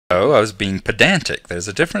No, I was being pedantic. There's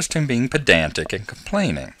a difference between being pedantic and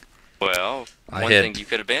complaining. Well, one thing you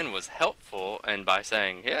could have been was helpful, and by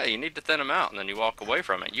saying, yeah, you need to thin them out, and then you walk away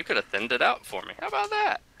from it. You could have thinned it out for me. How about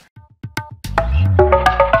that?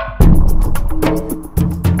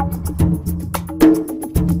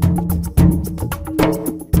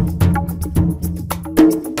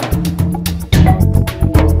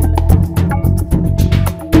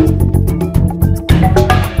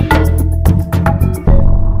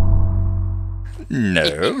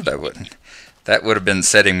 No, that would have been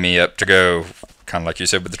setting me up to go, kind of like you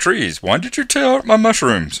said with the trees. Why did you tear out my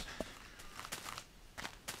mushrooms?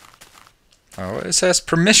 I always ask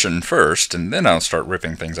permission first, and then I'll start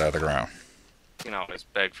ripping things out of the ground. You can always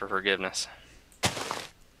beg for forgiveness.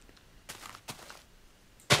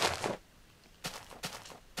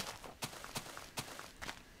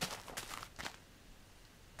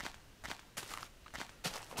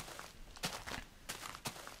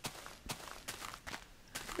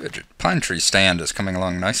 Good. Pine tree stand is coming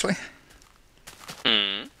along nicely.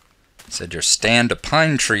 Said your stand of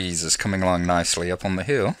pine trees is coming along nicely up on the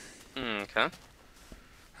hill. Okay.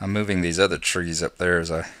 I'm moving these other trees up there as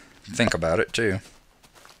I think about it, too.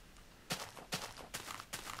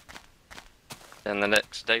 And the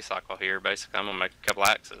next day cycle here, basically, I'm going to make a couple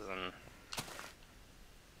axes and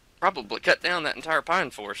probably cut down that entire pine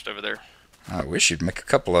forest over there. I wish you'd make a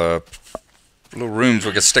couple of little rooms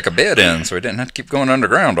we could stick a bed in so we didn't have to keep going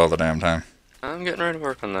underground all the damn time. I'm getting ready to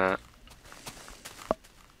work on that.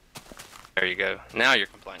 There you go. Now you're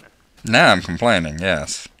complaining. Now I'm complaining,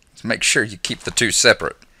 yes. Let's make sure you keep the two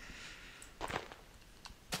separate.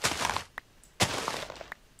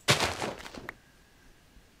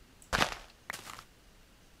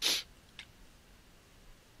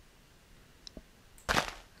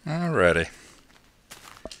 Alrighty.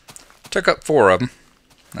 Took up 4 of them.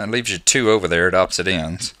 That leaves you 2 over there at opposite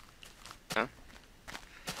ends. Huh?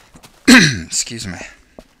 Excuse me.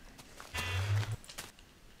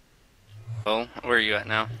 Well, where are you at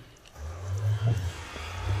now?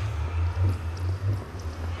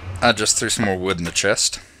 I just threw some more wood in the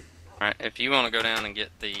chest. Alright, if you want to go down and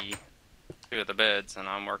get the 2 of the beds, and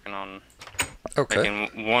I'm working on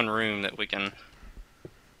making one room that we can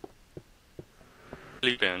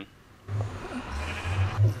sleep in.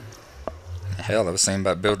 Hell, I was thinking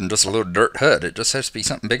about building just a little dirt hut. It just has to be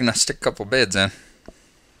something big enough to stick a couple beds in.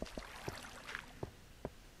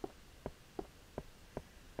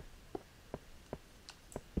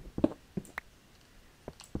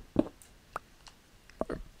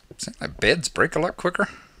 Seems like beds break a lot quicker.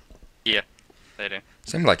 Yeah, they do.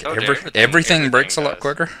 Seems like everything breaks a lot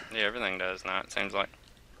quicker. Yeah, everything does now, it seems like.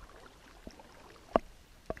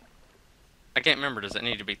 I can't remember, does it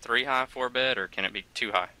need to be 3 high for a bed, or can it be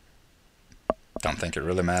 2 high? Don't think it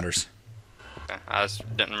really matters. Okay. I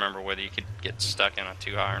just didn't remember whether you could get stuck in a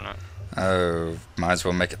 2 high or not. Oh, might as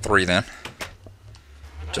well make it 3 then.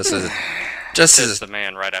 Just as the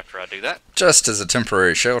man right after I do that. Just as a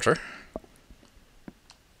temporary shelter.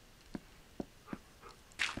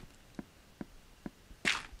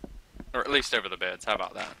 Or at least over the beds. How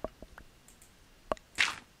about that?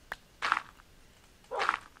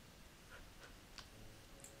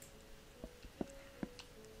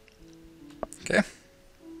 Okay.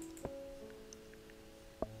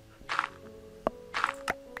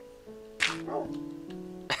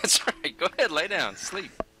 That's right. Go ahead, lay down,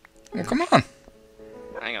 sleep. Well, come on.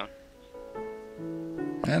 Hang on.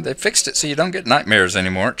 Yeah, they fixed it so you don't get nightmares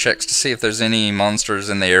anymore. It checks to see if there's any monsters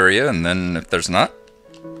in the area, and then if there's not.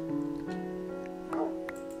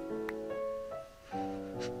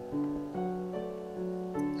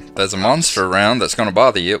 If there's a monster around that's going to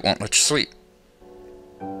bother you, it won't let you sleep.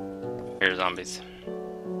 Here's zombies.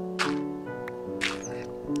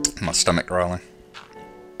 My stomach growling.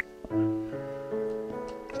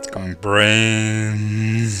 It's going,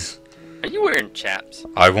 brains. Are you wearing chaps?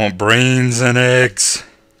 I want brains and eggs.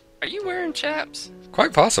 Are you wearing chaps?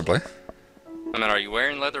 Quite possibly. I mean, are you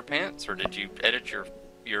wearing leather pants, or did you edit your...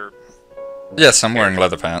 Yes, I'm wearing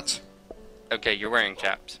leather pants. Okay, you're wearing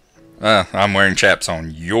chaps. I'm wearing chaps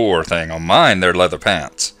on your thing. On mine, they're leather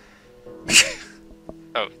pants.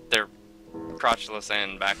 Oh, they're crotchless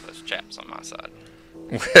and backless chaps on my side.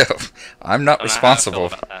 Well, I'm not responsible.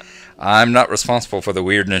 About that. I'm not responsible for the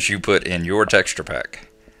weirdness you put in your texture pack.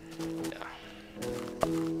 Yeah.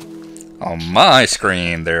 On my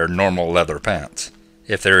screen, they're normal leather pants.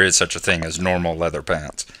 If there is such a thing as normal leather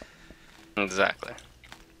pants. Exactly.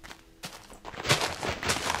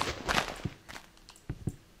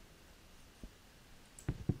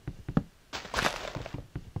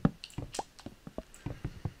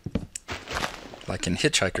 like in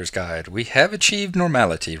Hitchhiker's Guide. We have achieved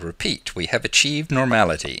normality. Repeat, we have achieved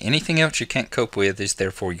normality. Anything else you can't cope with is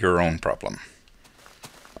therefore your own problem.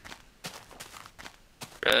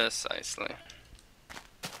 Precisely.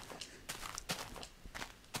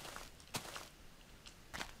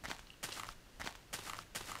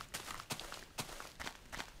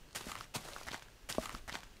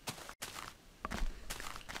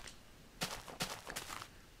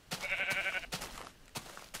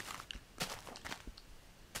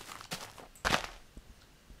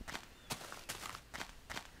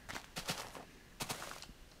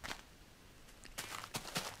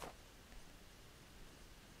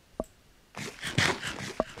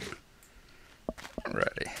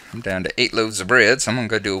 Alrighty, I'm down to 8 loaves of bread, so I'm gonna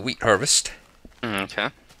go do a wheat harvest. Okay.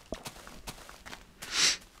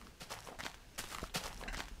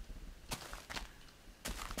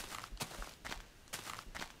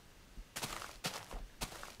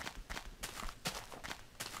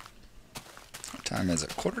 What time is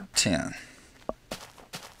it? 9:45.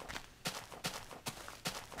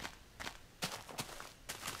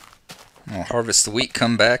 I'm gonna harvest the wheat,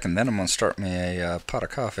 come back, and then I'm gonna start me a pot of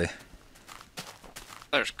coffee.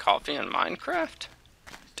 There's coffee in Minecraft?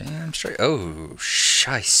 Damn straight. Oh,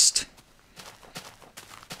 shiced.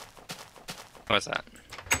 What's that?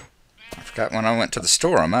 I forgot when I went to the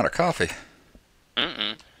store, I'm out of coffee.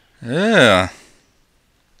 Mm-mm. Yeah.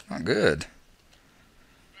 Not good.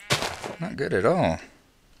 Not good at all.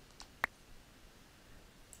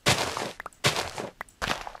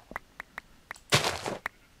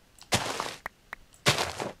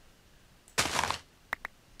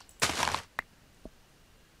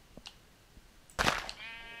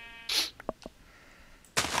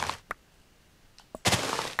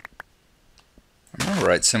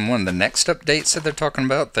 Right, so in one of the next updates that they're talking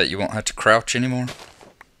about that you won't have to crouch anymore.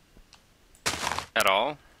 At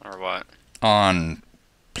all? Or what? On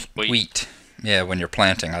wheat. Yeah, when you're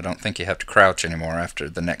planting, I don't think you have to crouch anymore after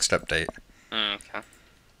the next update. Okay.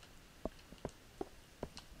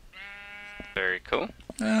 Very cool.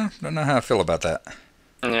 Yeah, don't know how I feel about that.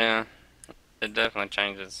 Yeah, it definitely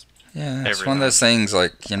changes. Yeah, it's one of those things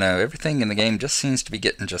like, you know, everything in the game just seems to be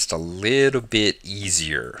getting just a little bit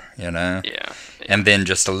easier, you know? Yeah. And then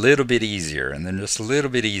just a little bit easier, and then just a little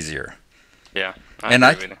bit easier. Yeah. I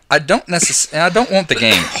don't necessarily, I don't want the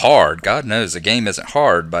game hard. God knows the game isn't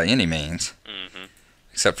hard by any means. Mm-hmm.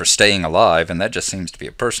 Except for staying alive, and that just seems to be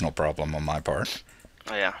a personal problem on my part.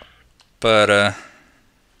 Yeah. But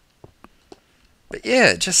yeah,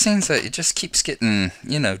 it just seems that it just keeps getting,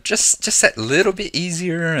 you know, just that little bit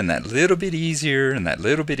easier, and that little bit easier, and that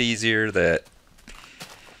little bit easier. That,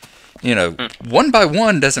 you know, one by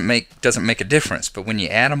one doesn't make a difference, but when you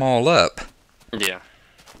add them all up, yeah,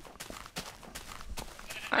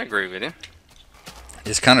 I agree with you.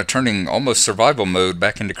 It's kind of turning almost survival mode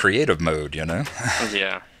back into creative mode, you know.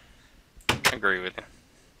 Yeah, I agree with you.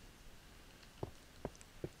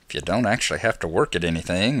 If you don't actually have to work at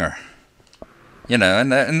anything, or, you know,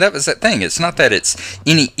 and that was that thing. It's not that it's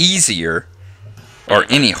any easier or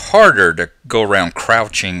any harder to go around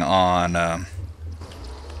crouching on,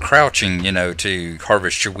 you know, to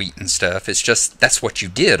harvest your wheat and stuff. It's just that's what you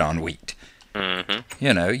did on wheat. Mm-hmm.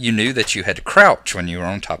 You know, you knew that you had to crouch when you were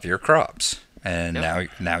on top of your crops, and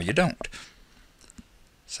now you don't.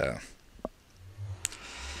 So.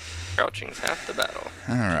 Crouching's half the battle.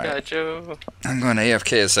 Alright. Yeah, Joe. I'm going to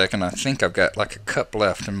AFK a second. I think I've got like a cup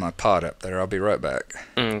left in my pot up there. I'll be right back.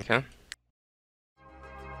 Okay.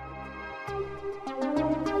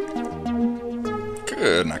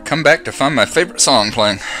 Good. And I come back to find my favorite song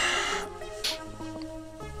playing.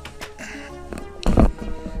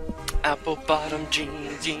 Apple bottom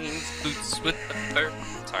jeans, boots with the fur.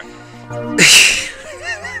 Sorry.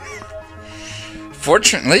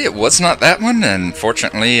 Fortunately, it was not that one, and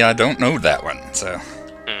fortunately, I don't know that one, so.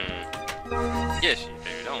 Yes, you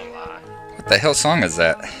do. Don't lie. What the hell song is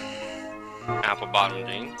that? Apple bottom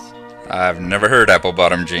jeans. I've never heard Apple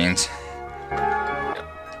Bottom Jeans.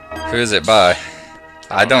 Who is it by?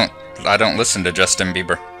 I don't listen to Justin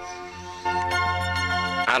Bieber.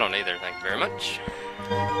 I don't either. Thank you very much.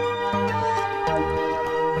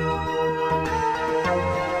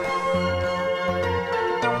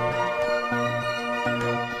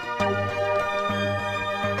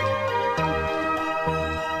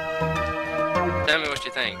 Tell me what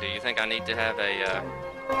you think. Do you think I need to have a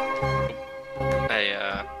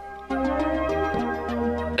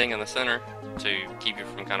thing in the center to keep you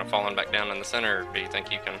from kind of falling back down in the center, or do you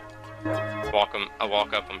think you can walk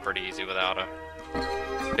up them pretty easy without a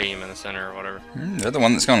beam in the center or whatever? You're the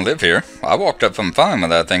one that's going to live here. I walked up them fine with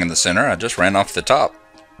that thing in the center. I just ran off the top.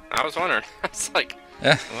 I was wondering. It's like,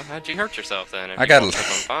 Yeah. Well, how'd you hurt yourself then? If I you got walked up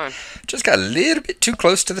on fine. just got a little bit too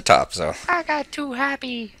close to the top, so. I got too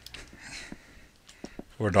happy.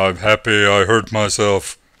 When I'm happy, I hurt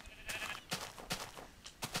myself.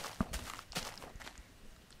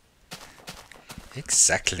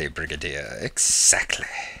 Exactly, Brigadier. Exactly.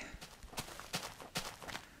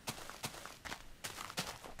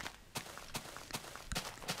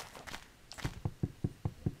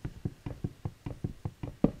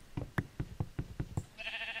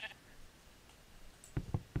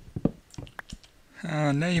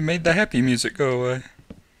 Oh, now you made the happy music go away.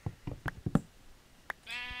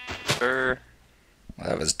 Well,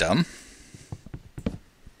 That was dumb.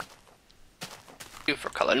 you for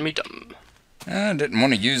calling me dumb. I didn't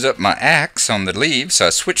want to use up my axe on the leaves, so I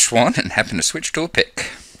switched one and happened to switch to a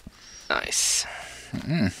pick. Nice.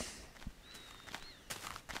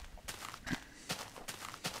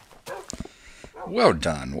 Well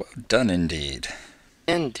done indeed.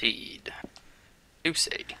 Indeed. Do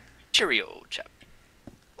say. Cheerio, chap.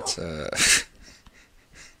 It's,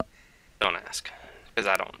 Don't ask, because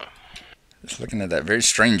I don't know. just looking at that very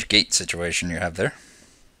strange gate situation you have there.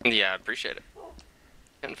 Yeah, I appreciate it.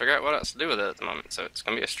 Couldn't figure out what else to do with it at the moment, so it's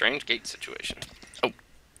gonna be a strange gate situation. Oh,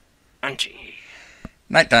 crunchy.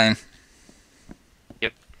 Nighttime.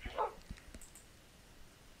 Yep.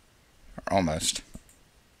 Or almost.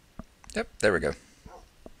 Yep, there we go.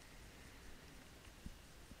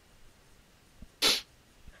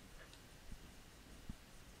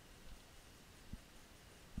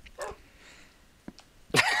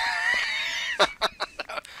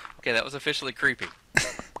 Okay, that was officially creepy.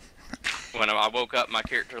 When I woke up, my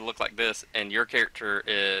character looked like this, and your character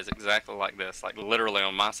is exactly like this, like literally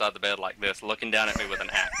on my side of the bed like this, looking down at me with an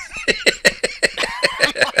axe.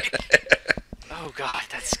 Like, oh god,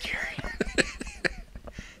 that's scary.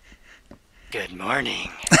 Good morning.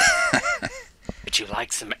 Would you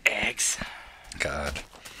like some eggs? God.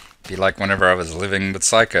 Be like whenever I was living with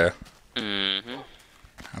Psycho. Mm-hmm.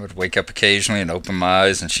 I would wake up occasionally and open my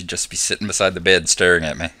eyes, and she'd just be sitting beside the bed staring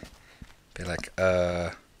at me. Be like,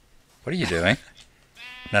 what are you doing?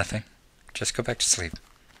 Nothing. Just go back to sleep.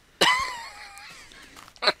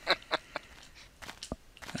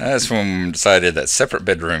 That's when we decided that separate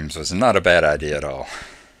bedrooms was not a bad idea at all.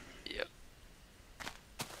 Yep.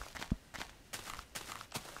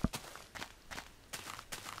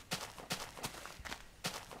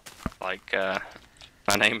 Like,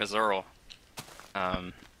 my name is Earl.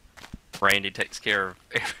 Randy takes care of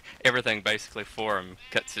everything basically for him.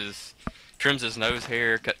 Trims his nose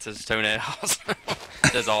hair, cuts his toenails,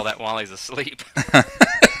 does all that while he's asleep.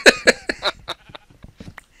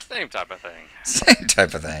 Same type of thing. Same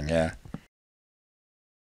type of thing, yeah.